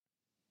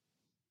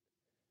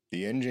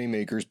The NJ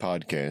Makers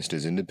podcast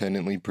is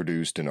independently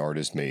produced and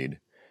artist-made.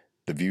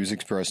 The views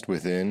expressed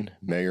within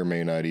may or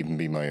may not even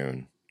be my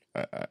own.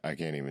 I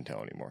can't even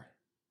tell anymore.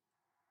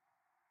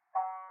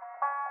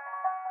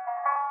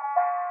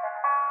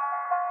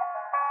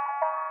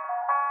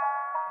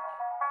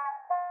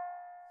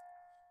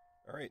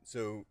 All right,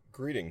 so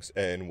greetings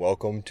and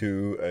welcome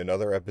to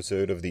another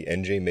episode of the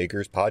NJ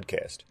Makers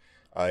podcast.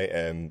 I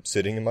am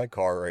sitting in my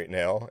car right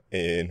now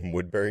in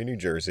Woodbury, New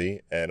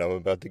Jersey, and I'm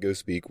about to go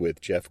speak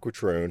with Jeff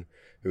Quattrone,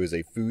 who is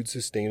a food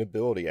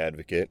sustainability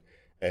advocate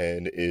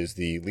and is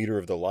the leader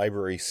of the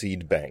Library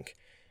Seed Bank.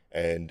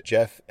 And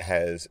Jeff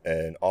has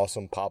an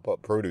awesome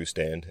pop-up produce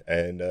stand,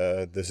 and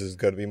this is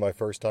going to be my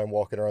first time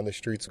walking around the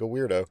streets like a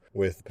weirdo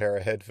with a pair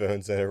of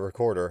headphones and a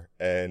recorder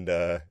and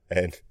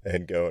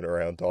going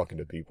around talking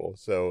to people.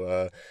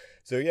 So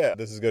yeah,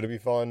 this is going to be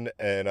fun,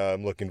 and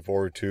I'm looking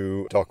forward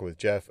to talking with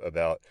Jeff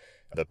about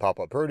the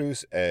pop-up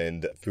produce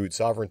and food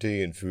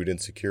sovereignty and food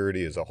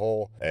insecurity as a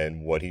whole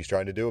and what he's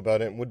trying to do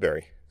about it in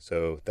Woodbury.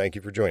 So thank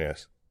you for joining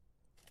us.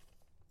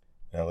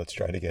 Now let's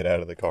try to get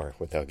out of the car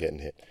without getting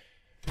hit.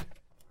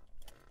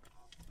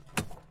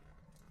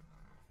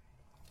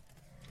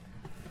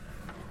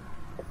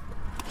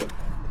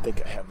 I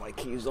think I have my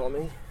keys on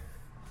me.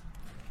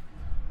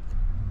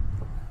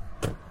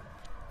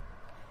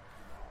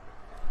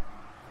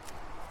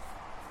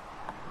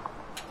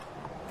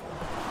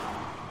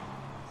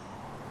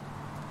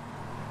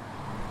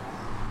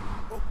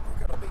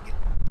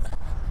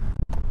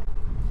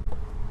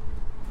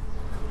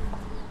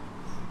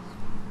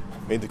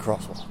 Made the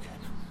crosswalk.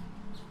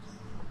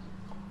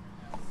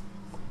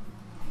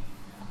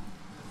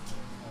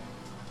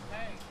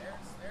 Hey, there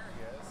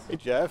he is. Hey,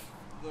 Jeff.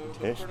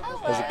 Hey,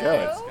 how's it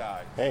going?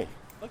 Hey.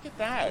 Look at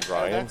that. Hey,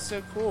 Ryan. Oh, that's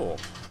so cool.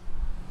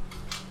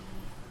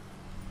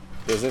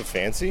 Is it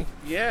fancy?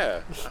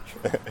 Yeah.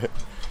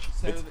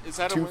 So is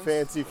that Too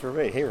fancy for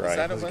me. Hey, Ryan. Is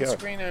that a how's it going?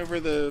 windscreen over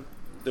the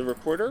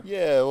recorder?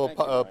 Yeah, a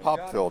little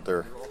pop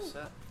filter.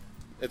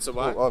 It's a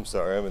what? Oh, I'm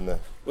sorry. I'm in the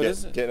What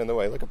is it? getting in the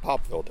way. Like a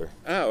pop filter.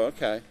 Oh,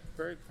 okay.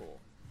 Very cool.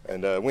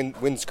 And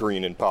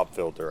windscreen and pop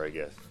filter, I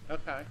guess.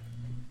 Okay.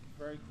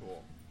 Very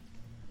cool.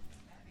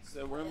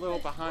 So we're a little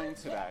behind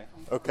today.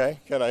 Okay.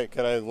 Can I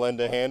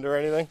lend a hand or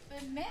anything?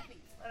 And Maddie.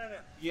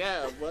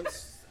 Yeah.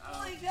 Once.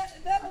 Like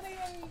that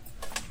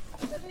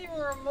doesn't even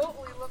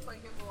remotely look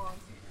like it belongs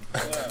to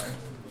you.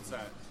 What's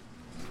that?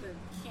 The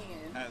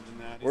can.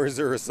 Where's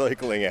the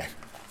recycling at?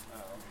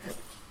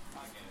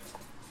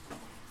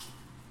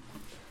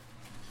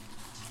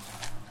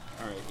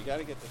 All right. You got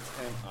to get the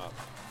tent up.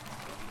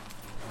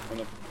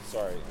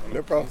 Sorry.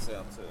 No problem. Do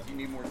you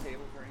need more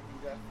tables or anything,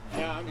 Jeff?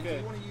 Yeah, I'm Do good.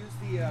 you want to use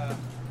the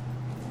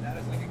that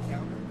as like a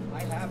counter?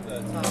 I have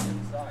the top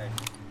inside.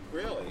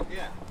 Really?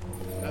 Yeah.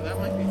 Now that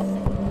might be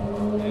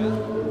fun.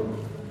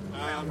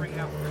 Yeah. I'll bring it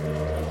out for you.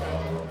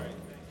 All right.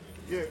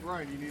 Yeah,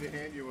 Ryan. You need a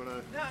hand? You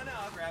wanna? No,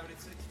 I'll grab it.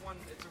 It's a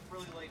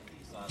really light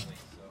piece, oddly.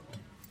 So.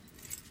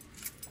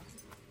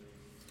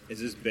 Is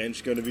this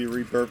bench going to be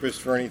repurposed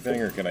for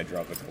anything, or can I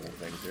drop a couple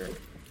things here?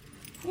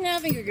 No, I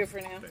think you're good for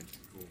now. Bench is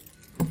cool.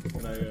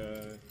 Can I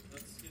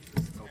Let's get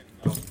this tent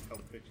up.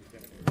 help pitch it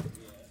down here?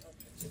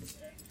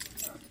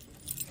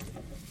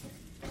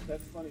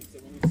 That's funny. So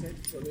when you sent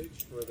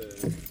footage for the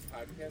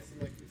podcast, I'm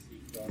like, is he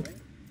filming?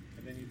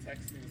 And then you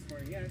text me this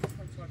morning, yeah, I just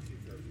want to talk to you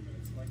for a few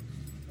minutes. I'm like,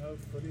 oh,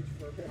 footage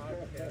for a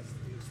podcast.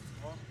 He's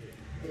talking.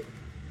 Okay.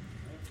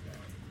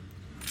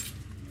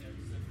 Yeah,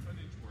 because the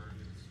footage word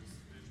is just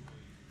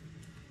visually.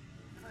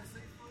 Can I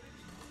say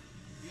footage?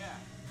 Yeah.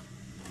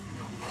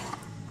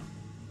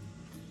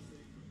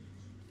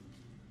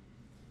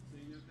 So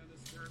you know how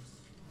this works?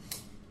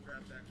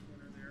 Grab that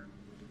corner there.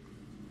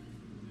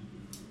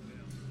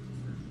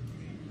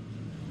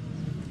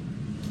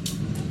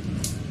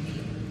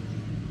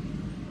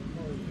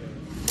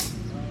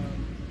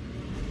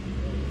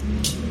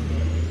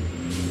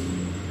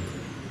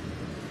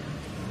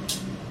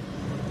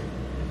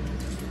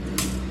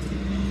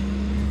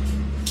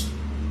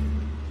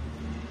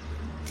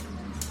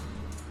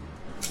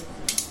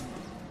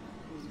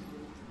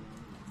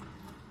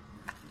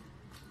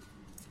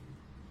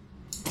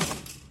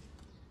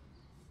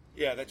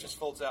 Yeah, that just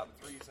folds out in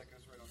threes. That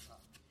goes right on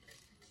top.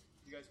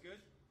 You guys good?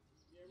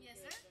 Yes,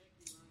 sir.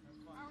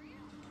 How are you?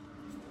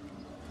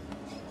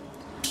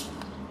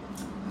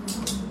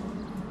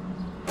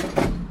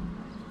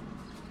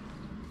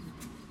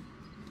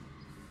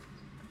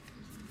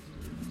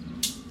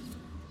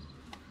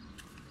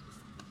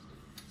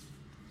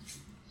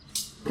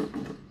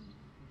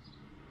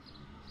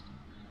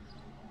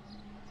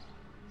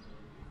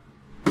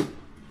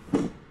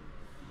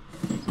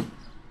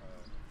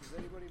 Does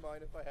anybody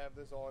mind if I have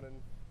this on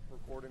and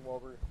recording while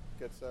we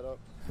get set up?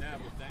 Yeah,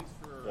 but thanks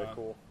for Very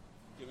cool.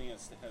 giving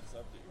us the heads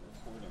up that you're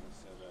recording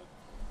so that,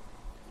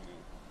 you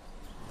know.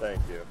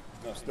 Thank you.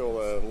 I'm still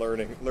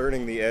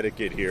learning the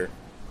etiquette here.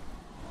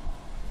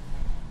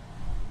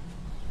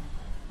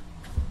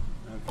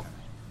 Okay.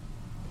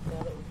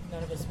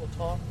 None of us will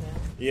talk now.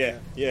 Yeah.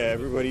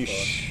 Everybody,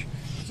 shh.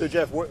 So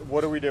Jeff,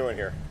 what are we doing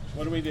here?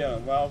 What are we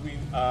doing? Well,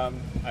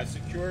 I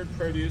secured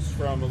produce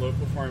from a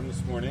local farm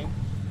this morning,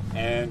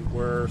 and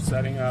we're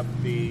setting up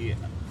the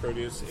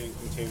produce in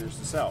containers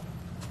to sell.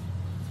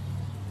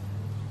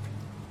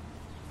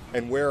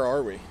 And where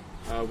are we?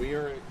 We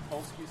are at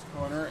Polsky's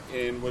Corner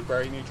in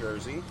Woodbury, New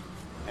Jersey,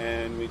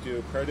 and we do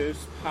a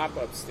produce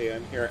pop-up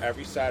stand here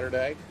every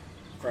Saturday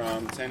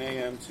from 10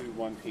 a.m. to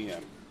 1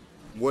 p.m.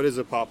 What is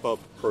a pop-up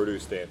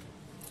produce stand?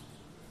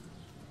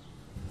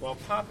 Well,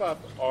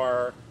 pop-up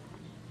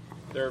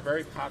they're a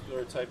very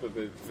popular type of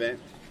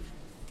event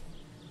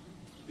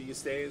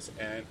these days,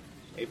 and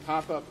a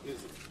pop-up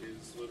is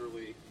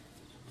literally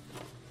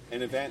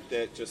an event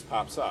that just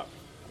pops up.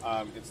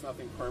 It's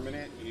nothing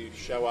permanent. You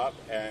show up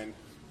and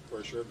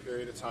for a short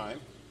period of time,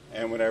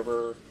 and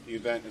whatever the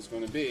event is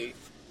going to be,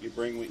 you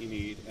bring what you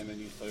need, and then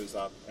you close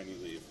up and you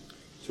leave.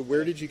 So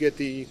where did you get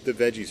the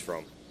veggies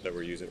from that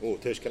we're using? Oh,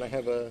 Tish, can I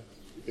have a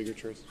bigger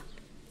choice?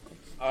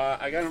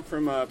 I got them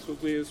from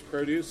Puglia's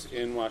Produce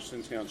in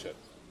Washington Township.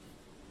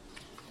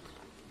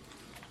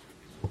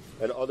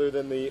 And other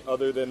than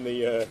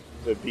the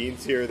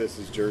beans here, this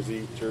is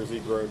Jersey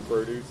grown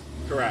produce.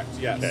 Correct.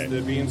 Yes. Okay.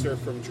 The beans are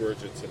from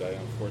Georgia today.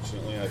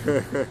 Unfortunately, I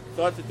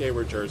thought that they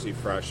were Jersey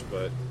fresh,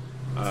 but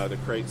the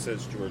crate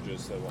says Georgia,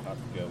 so we'll have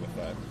to go with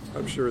that.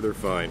 I'm sure they're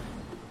fine.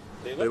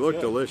 They They look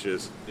good.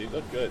 delicious. They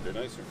look good. They're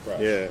nice and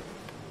fresh. Yeah.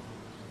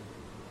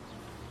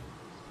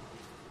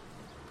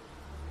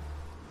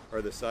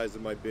 Are the size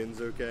of my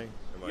bins okay?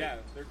 Yeah,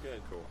 they're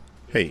good. Cool.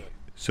 They're Hey, good.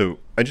 so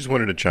I just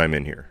wanted to chime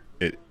in here.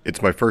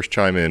 It's my first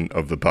chime in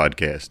of the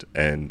podcast,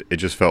 and it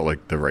just felt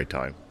like the right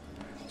time.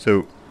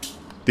 So,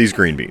 these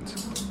green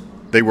beans,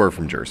 they were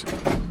from Jersey.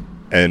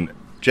 And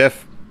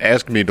Jeff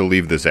asked me to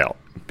leave this out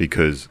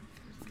because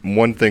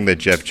one thing that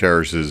Jeff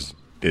cherishes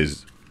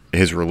is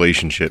his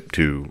relationship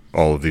to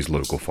all of these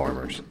local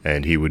farmers.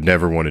 And he would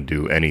never want to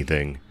do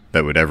anything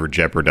that would ever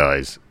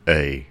jeopardize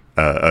a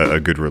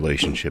good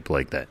relationship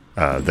like that.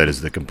 That is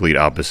the complete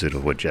opposite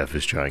of what Jeff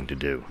is trying to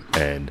do.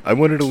 And I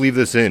wanted to leave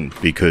this in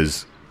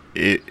because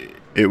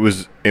it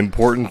was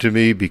important to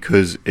me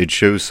because it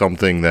shows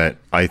something that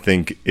I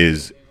think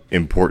is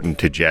important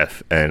to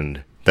Jeff,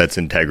 and that's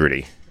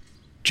integrity.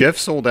 Jeff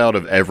sold out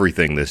of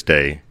everything this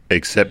day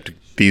except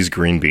these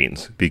green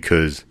beans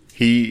because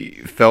he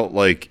felt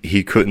like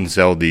he couldn't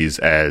sell these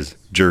as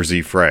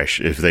Jersey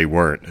fresh if they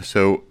weren't.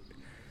 So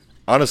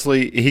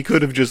honestly, he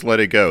could have just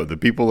let it go. The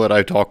people that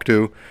I talked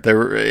to, they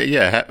were,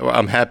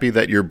 I'm happy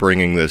that you're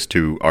bringing this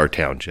to our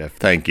town, Jeff.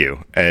 Thank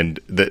you. And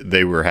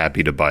they were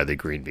happy to buy the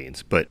green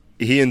beans. But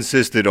he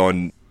insisted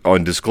on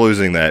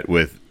disclosing that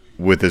with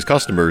his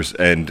customers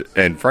and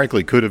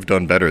frankly could have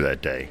done better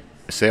that day,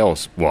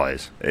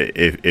 sales-wise,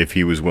 if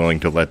he was willing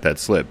to let that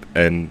slip.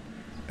 And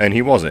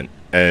he wasn't.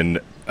 And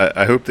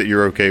I hope that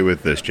you're okay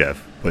with this,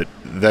 Jeff. But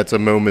that's a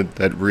moment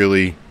that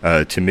really,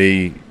 to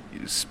me,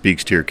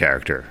 speaks to your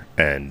character.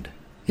 And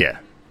yeah,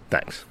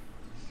 thanks.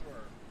 Sure.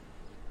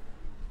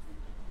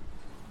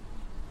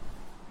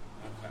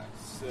 Okay,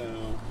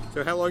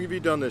 So how long have you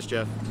done this,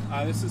 Jeff?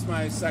 this is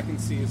my second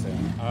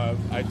season.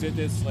 I did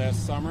this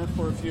last summer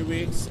for a few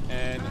weeks,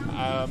 and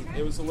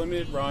it was a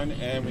limited run,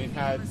 and we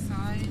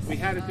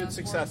had a good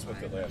success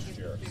with it last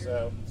year.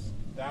 So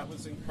that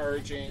was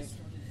encouraging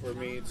for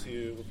me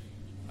to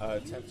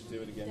attempt to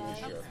do it again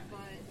this year.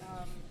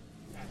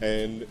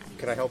 And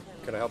can I help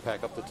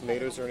pack up the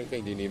tomatoes or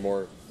anything? Do you need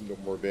more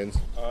bins?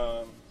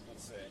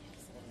 Let's see.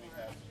 What do we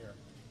have here?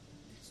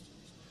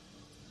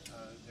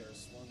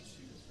 There's 1, 2,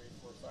 3,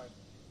 4,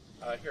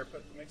 5. Here,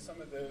 mix some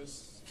of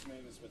those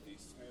tomatoes with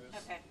these tomatoes.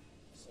 Okay.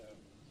 So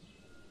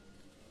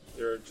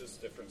they're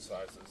just different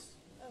sizes.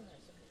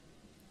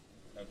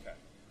 Okay.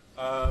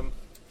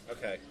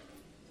 Okay.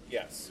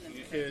 Yes,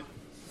 you could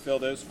fill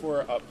those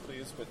 4 up,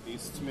 please, with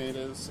these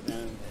tomatoes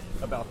and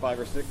about 5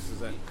 or 6. Is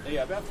that?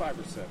 Yeah, about 5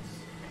 or 6.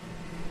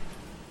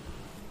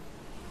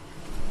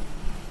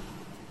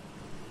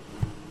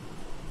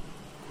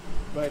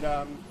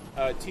 But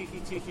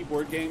Tiki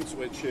Board Games,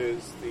 which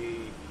is the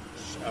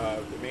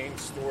main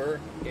store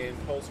in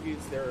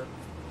Polsky's, they're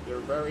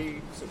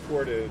very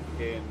supportive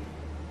in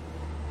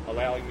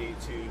allowing me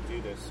to do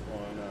this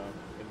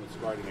in this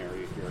garden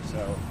area here.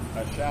 So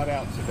a shout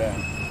out to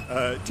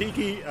them.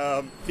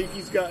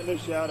 Tiki's gotten a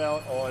shout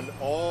out on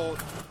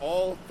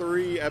all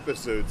 3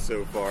 episodes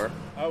so far.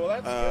 Oh, well,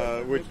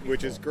 that's good.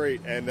 Which is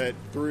great, and that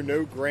through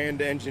no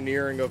grand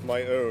engineering of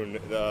my own,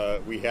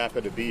 we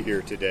happen to be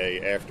here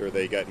today after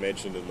they got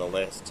mentioned in the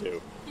last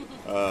 2.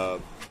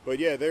 But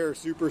yeah, they're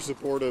super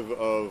supportive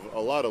of a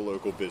lot of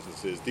local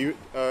businesses.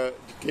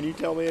 Can you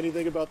tell me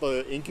anything about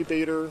the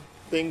incubator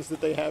things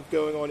that they have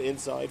going on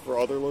inside for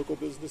other local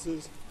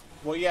businesses?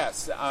 Well,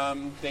 yes,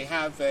 they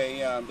have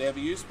a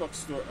used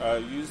bookstore,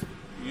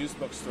 used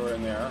bookstore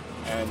in there,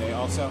 and they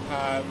also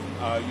have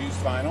used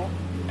vinyl,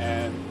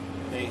 and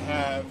they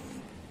have,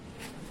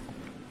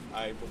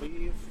 I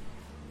believe,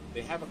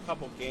 they have a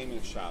couple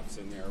gaming shops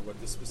in there.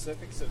 What the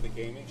specifics of the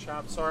gaming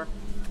shops are,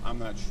 I'm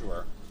not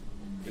sure,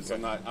 because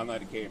I'm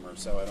not a gamer,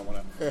 so I don't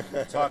want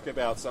to talk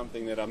about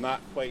something that I'm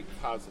not quite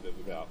positive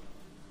about.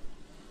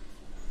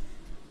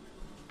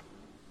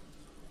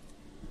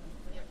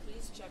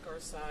 just check our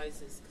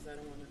sizes because I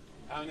don't want to.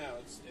 Oh no,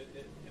 it's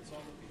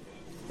all looking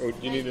good.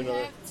 Oh, you need You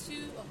another? have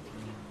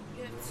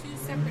you have two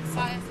separate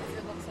sizes,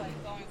 it looks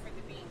like, going for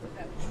the beans. Is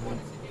that what you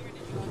wanted to do, or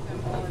did you want them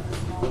all in the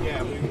small?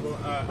 Yeah, we will.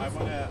 I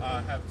want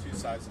to have two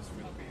sizes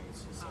for the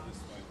beans. So this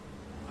way,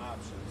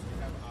 options.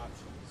 We have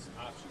options.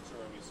 Options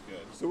are always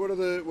good. So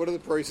what are the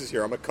prices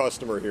here? I'm a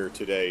customer here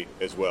today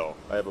as well.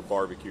 I have a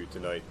barbecue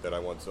tonight that I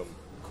want some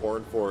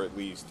corn for at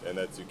least, and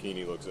that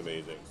zucchini looks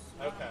amazing.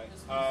 Okay.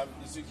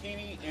 The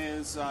zucchini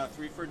is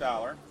 $3 for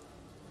 $1.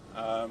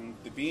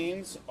 The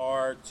beans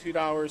are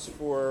 $2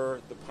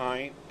 for the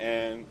pint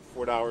and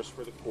 $4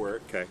 for the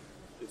quart. Okay.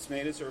 The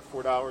tomatoes are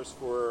 $4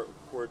 for a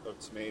quart of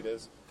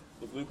tomatoes.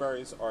 The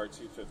blueberries are $2.50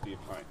 a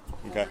pint.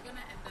 Okay. We're going to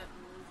end up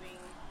moving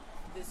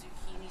the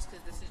zucchinis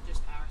because this is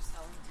just our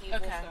selling table.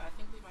 Okay. So I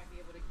think we might be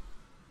able to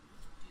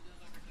do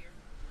those over here.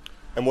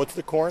 And what's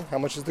the corn? How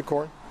much is the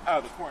corn?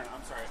 Oh, the corn.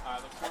 I'm sorry.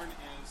 The corn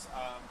is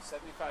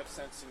 75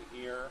 cents an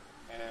ear,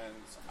 and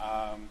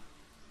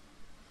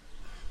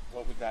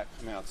what would that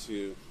come out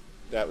to?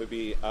 That would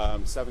be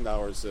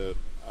 $7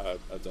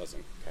 a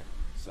dozen. Okay.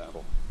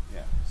 So,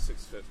 yeah,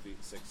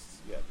 $6.50.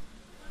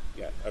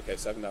 Yeah. Okay,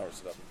 $7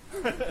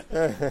 a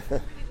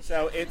dozen.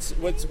 So it's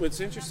what's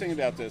interesting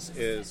about this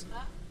is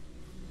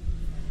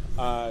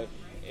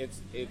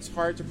it's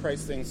hard to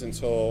price things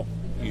until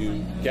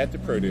you get the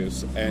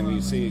produce and you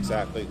see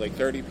exactly, like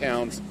 30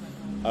 pounds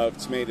of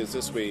tomatoes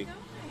this week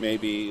may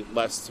be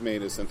less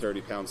tomatoes than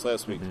 30 pounds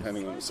last week,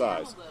 depending on the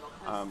size.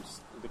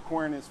 The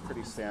corn is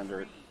pretty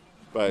standard,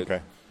 but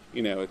Okay.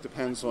 it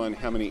depends on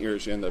how many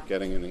ears you end up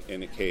getting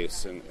in a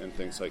case and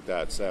things like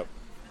that. So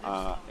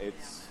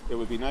it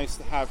would be nice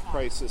to have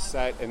prices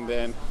set. And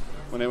then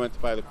when I went to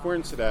buy the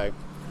corn today,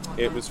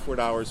 it was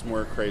 $4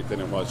 more a crate than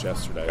it was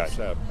yesterday. Gotcha.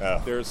 So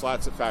Oh. there's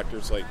lots of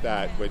factors like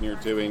that when you're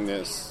doing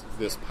this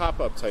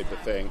pop-up type of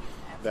thing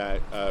that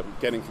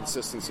getting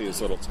consistency is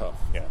a little tough.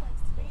 Yeah.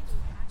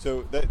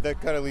 So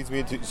that kind of leads me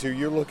into, so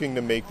you're looking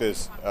to make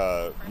this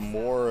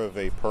more of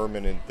a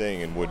permanent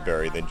thing in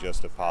Woodbury than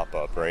just a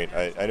pop-up, right?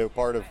 I know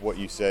part of what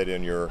you said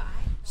in your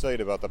site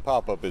about the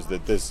pop-up is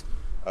that this,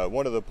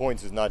 one of the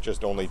points is not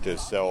just only to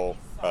sell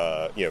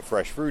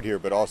fresh fruit here,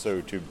 but also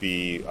to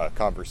be a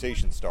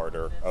conversation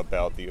starter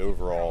about the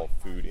overall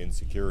food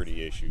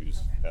insecurity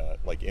issues,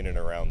 like in and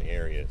around the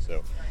area.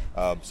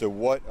 So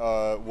what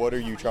are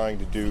you trying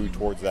to do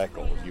towards that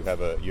goal? You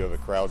have a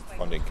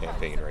crowdfunding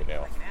campaign right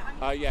now.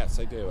 Yes,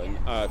 I do, and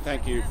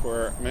thank you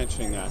for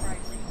mentioning that.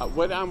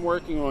 What I'm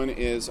working on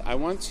is I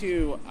want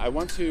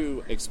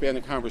to expand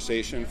the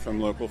conversation from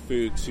local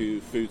food to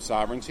food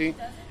sovereignty,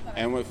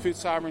 and what food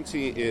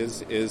sovereignty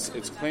is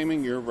it's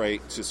claiming your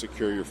right to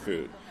secure your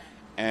food,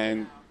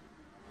 and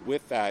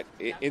with that,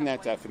 in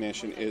that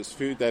definition, is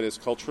food that is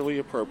culturally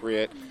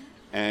appropriate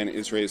and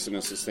is raised in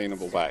a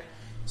sustainable way.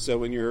 So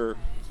when you're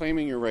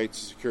claiming your right to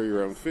secure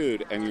your own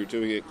food and you're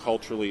doing it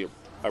culturally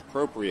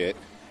appropriate,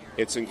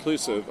 it's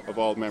inclusive of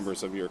all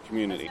members of your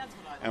community.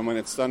 And when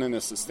it's done in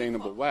a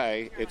sustainable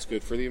way, it's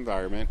good for the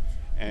environment,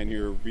 and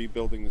you're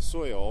rebuilding the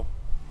soil,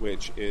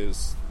 which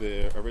is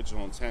the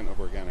original intent of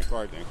organic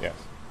gardening. Yes.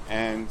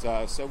 And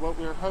so what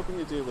we're hoping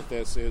to do with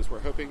this is we're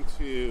hoping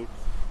to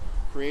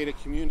create a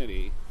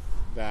community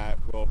that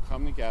will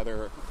come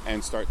together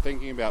and start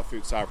thinking about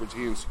food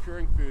sovereignty and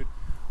securing food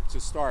to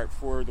start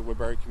for the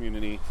Woodbury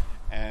community,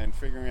 and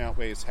figuring out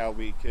ways how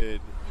we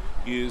could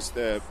use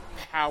the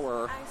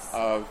power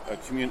of a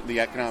community, the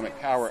economic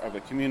power of a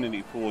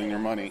community pooling their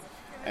money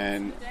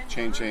and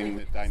changing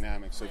the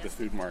dynamics of the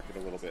food market a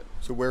little bit.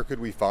 So where could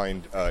we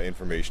find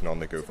information on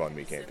the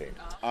GoFundMe campaign?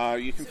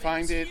 You can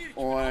find it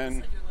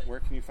on, where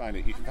can you find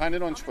it? You can find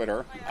it on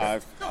Twitter,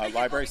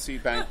 Library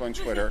Seed Bank on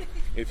Twitter.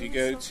 If you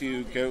go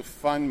to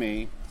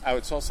GoFundMe,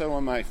 it's also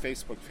on my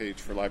Facebook page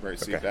for Library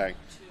Seed Bank.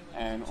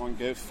 And on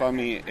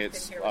GoFundMe,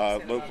 it's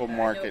local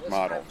market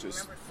model.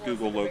 Just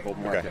Google local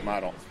market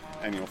model,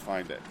 and you'll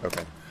find it.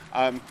 Okay.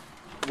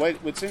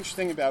 What's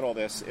interesting about all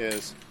this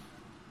is,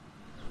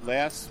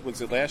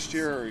 was it last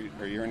year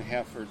or a year and a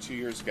half or 2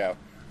 years ago,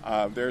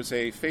 there's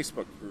a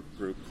Facebook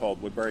group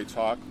called Woodbury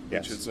Talk,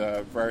 Yes. which is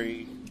a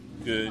very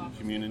good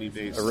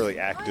community-based... A really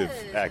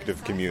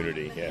active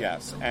community. Yeah.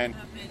 Yes, and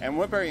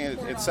Woodbury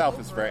itself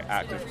is a very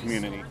active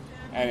community,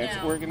 and it's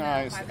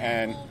organized,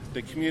 and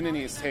the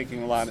community is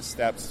taking a lot of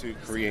steps to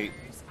create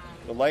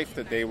the life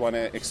that they want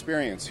to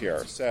experience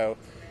here. So,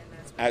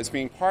 as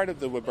being part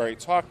of the Woodbury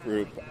Talk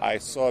group, I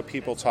saw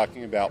people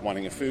talking about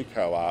wanting a food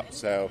co-op.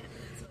 So,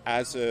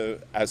 as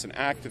an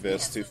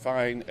activist, to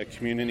find a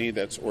community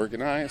that's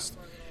organized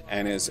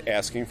and is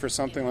asking for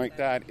something like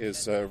that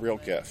is a real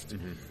gift.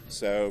 Mm-hmm.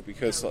 So,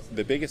 because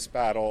the biggest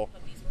battle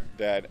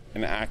that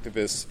an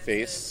activist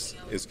faces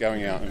is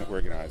going out and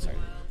organizing.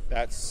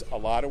 That's a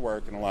lot of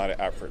work and a lot of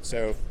effort.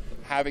 So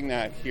having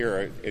that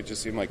here, it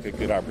just seemed like a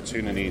good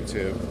opportunity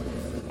to,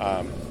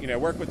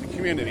 work with the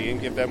community and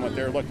give them what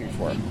they're looking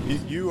for.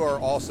 You are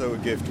also a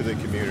gift to the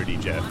community,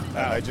 Jeff.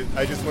 I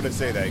just want to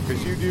say that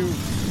because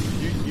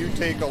you you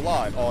take a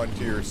lot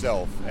onto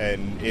yourself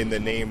and in the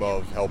name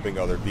of helping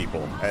other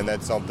people. And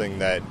that's something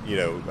that,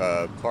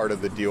 part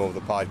of the deal of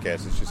the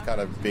podcast is just kind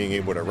of being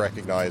able to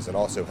recognize and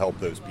also help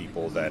those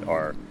people that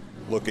are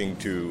looking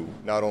to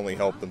not only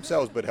help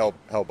themselves, but help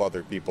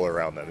other people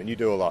around them. And you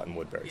do a lot in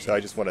Woodbury. So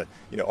I just want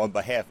to, on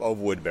behalf of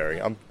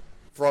Woodbury, I'm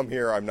from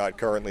here. I'm not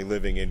currently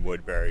living in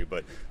Woodbury,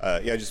 but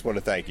I just want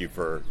to thank you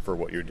for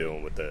what you're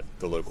doing with the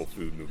local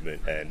food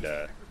movement.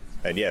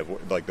 And yeah,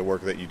 like the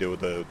work that you do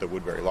with the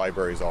Woodbury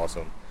Library is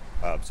awesome.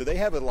 So they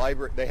have a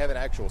library. They have an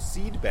actual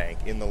seed bank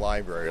in the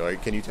library.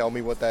 Like, can you tell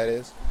me what that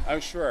is? Oh,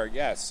 sure.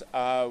 Yes,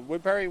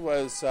 Woodbury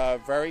was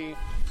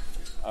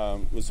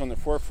was on the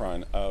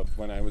forefront of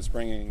when I was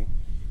bringing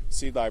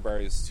seed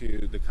libraries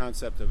to the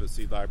concept of a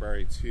seed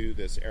library to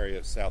this area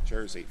of South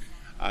Jersey.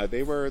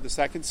 They were the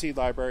second seed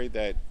library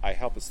that I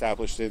helped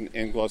establish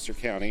in Gloucester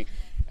County,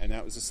 and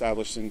that was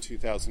established in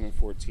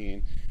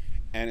 2014.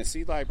 And a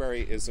seed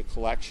library is a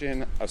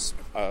collection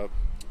of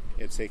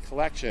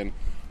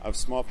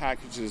small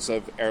packages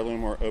of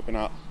heirloom or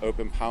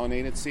open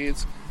pollinated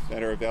seeds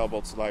that are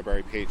available to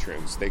library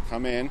patrons. They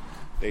come in,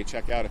 they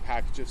check out a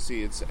package of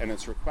seeds, and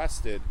it's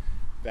requested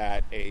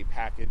that a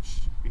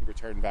package be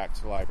returned back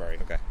to the library.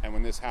 Okay. And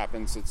when this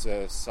happens, it's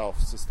a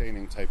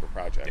self-sustaining type of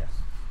project. Yes.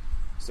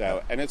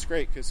 So, and it's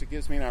great because it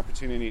gives me an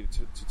opportunity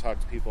to talk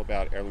to people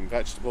about heirloom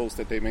vegetables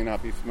that they may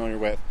not be familiar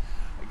with.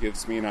 It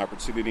gives me an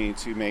opportunity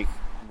to make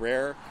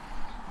rare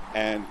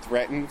and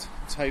threatened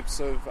types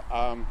of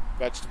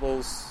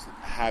vegetables,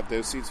 have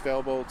those seeds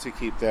available to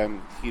keep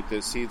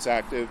those seeds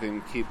active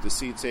and keep the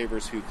seed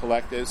savers who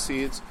collect those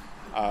seeds,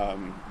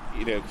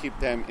 keep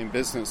them in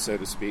business, so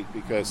to speak,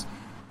 because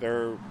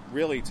they're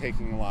really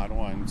taking a lot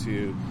on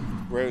to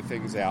grow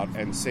things out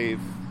and save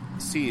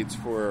seeds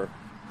for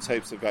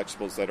types of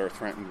vegetables that are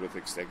threatened with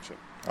extinction.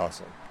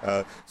 Awesome.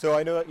 So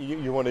I know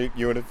you want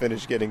to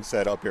finish getting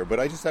set up here, but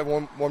I just have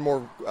one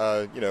more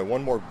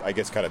I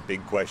guess kind of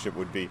big question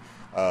would be,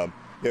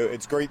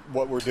 it's great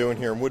what we're doing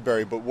here in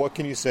Woodbury, but what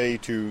can you say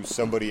to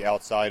somebody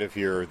outside of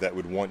here that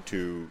would want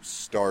to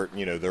start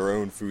their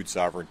own food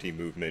sovereignty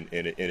movement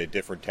in a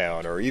different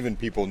town, or even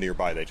people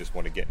nearby that just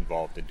want to get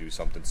involved and do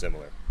something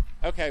similar?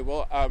 Okay,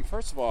 well,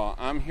 first of all,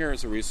 I'm here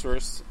as a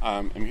resource.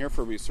 I'm here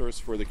for a resource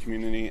for the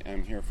community.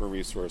 I'm here for a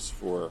resource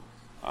for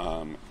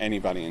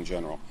anybody in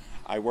general.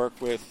 I work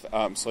with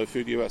Slow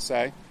Food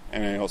USA,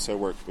 and I also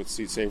work with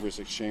Seed Savers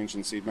Exchange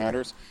and Seed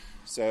Matters.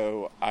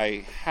 So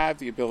I have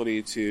the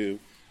ability to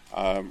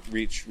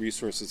reach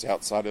resources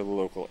outside of the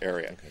local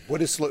area. Okay.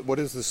 What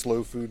is the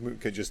slow food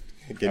movement? Could you just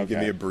give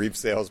me a brief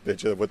sales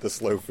pitch of what the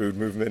slow food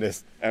movement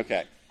is?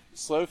 Okay.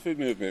 Slow Food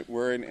Movement,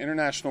 we're an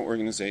international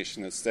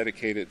organization that's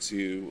dedicated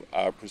to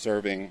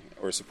preserving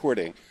or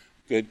supporting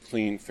good,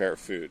 clean, fair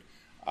food.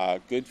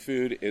 Good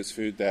food is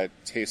food that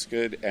tastes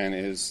good and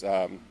is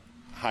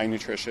high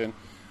nutrition.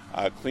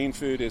 Clean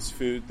food is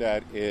food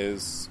that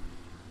is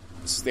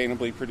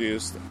sustainably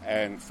produced,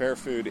 and fair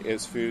food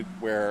is food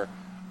where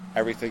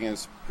everything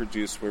is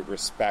produced with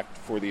respect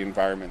for the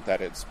environment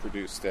that it's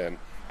produced in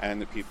and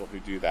the people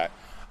who do that.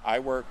 I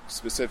work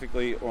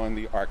specifically on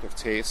the Arc of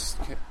Taste,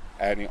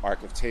 and the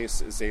Arc of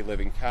Taste is a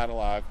living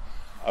catalog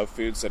of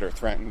foods that are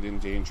threatened,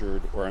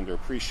 endangered, or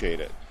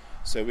underappreciated.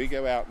 So we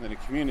go out into the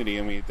community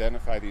and we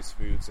identify these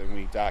foods and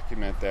we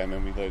document them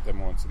and we load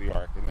them onto the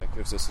Arc, and that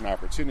gives us an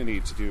opportunity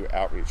to do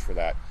outreach for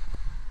that.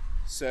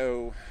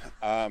 So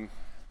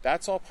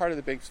that's all part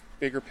of the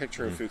bigger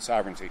picture of food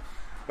sovereignty.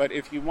 But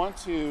if you want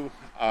to,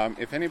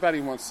 if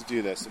anybody wants to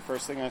do this, the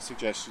first thing I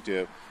suggest you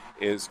do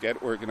is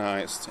get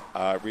organized,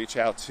 reach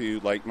out to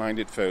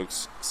like-minded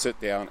folks,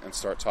 sit down and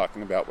start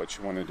talking about what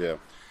you want to do.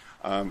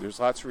 There's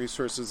lots of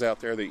resources out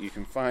there that you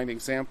can find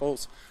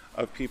examples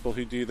of people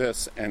who do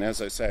this. And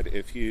as I said,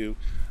 if you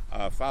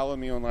follow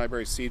me on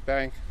Library Seed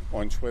Bank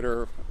on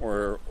Twitter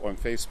or on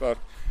Facebook,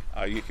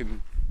 you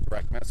can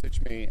direct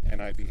message me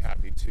and I'd be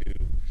happy to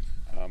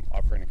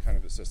offer any kind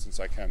of assistance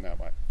I can that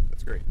way.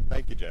 That's great.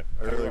 Thank you, Jeff.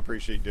 I really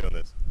appreciate doing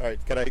this. All right,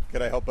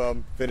 can I help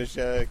finish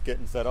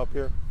getting set up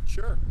here?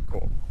 Sure.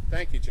 Cool.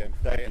 Thank you, Jim.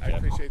 Thank you, Jeff. I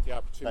appreciate the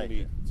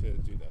opportunity to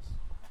do this.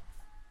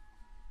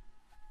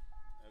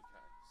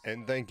 Okay.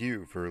 And thank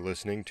you for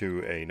listening to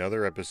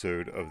another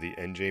episode of the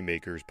NJ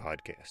Makers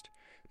podcast.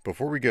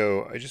 Before we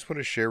go, I just want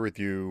to share with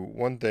you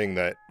one thing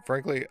that,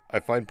 frankly, I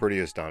find pretty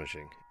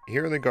astonishing.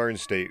 Here in the Garden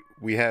State,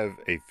 we have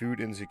a food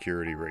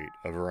insecurity rate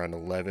of around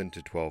 11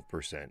 to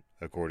 12%,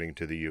 according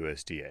to the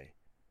USDA.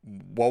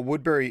 While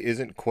Woodbury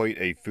isn't quite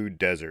a food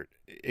desert,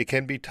 it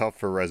can be tough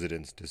for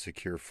residents to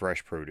secure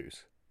fresh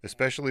produce,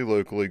 especially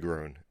locally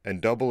grown, and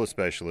double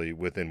especially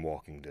within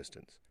walking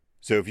distance.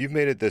 So if you've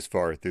made it this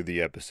far through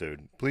the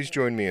episode, please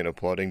join me in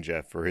applauding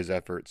Jeff for his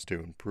efforts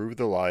to improve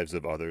the lives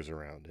of others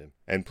around him.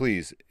 And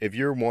please, if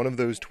you're one of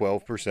those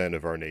 12%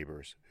 of our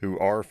neighbors who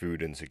are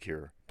food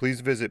insecure,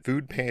 please visit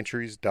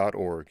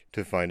foodpantries.org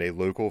to find a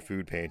local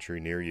food pantry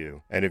near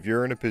you. And if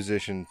you're in a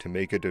position to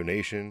make a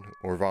donation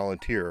or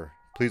volunteer,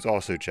 please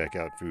also check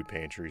out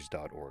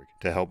foodpantries.org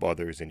to help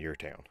others in your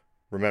town.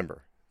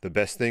 Remember, the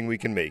best thing we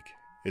can make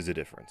is a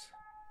difference.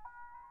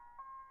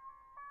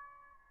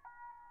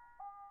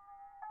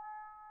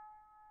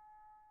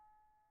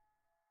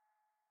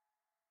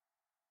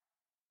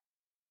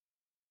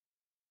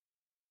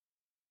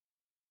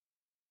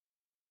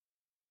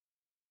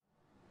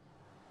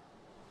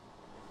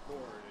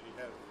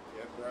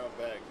 brown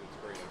bags. It's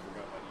great. I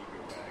forgot my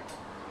ego bag.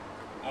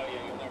 Oh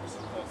yeah, you'll never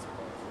see close to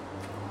close.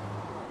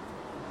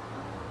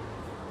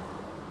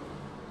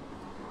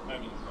 I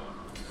mean,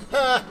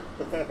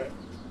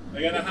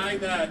 I gotta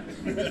hide that.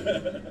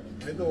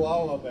 Hide the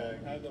Wawa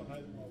bag. Hide the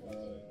Wawa.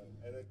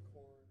 And a